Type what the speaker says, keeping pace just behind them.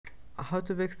How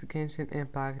to fix Genshin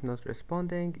Impact not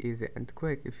responding, easy and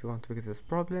quick. If you want to fix this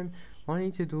problem, all you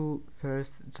need to do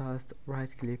first, just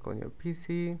right click on your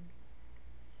PC,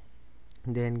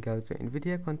 then go to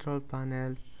NVIDIA control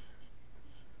panel,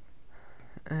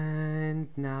 and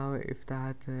now if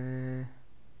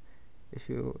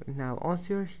you now once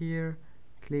you're here,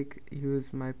 click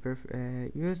use my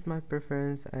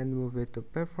preference and move it to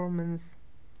performance,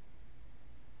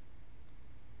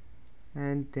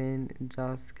 and then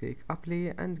just click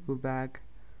apply and go back,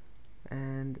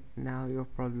 and now your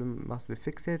problem must be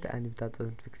fixed. And if that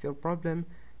doesn't fix your problem,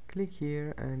 click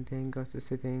here and then go to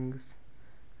settings,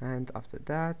 and after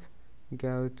that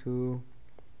go to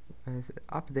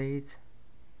update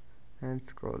and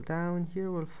scroll down. Here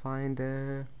we'll find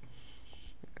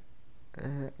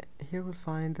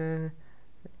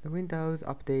Windows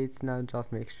updates. Now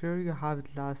just make sure you have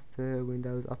the last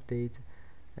Windows update.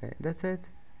 That's it.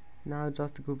 Now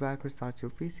just go back, restart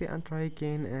your PC and try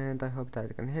again, and I hope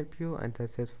that can help you. And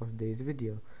that's it for today's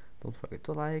video. Don't forget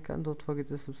to like and don't forget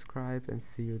to subscribe, and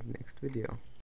see you in the next video.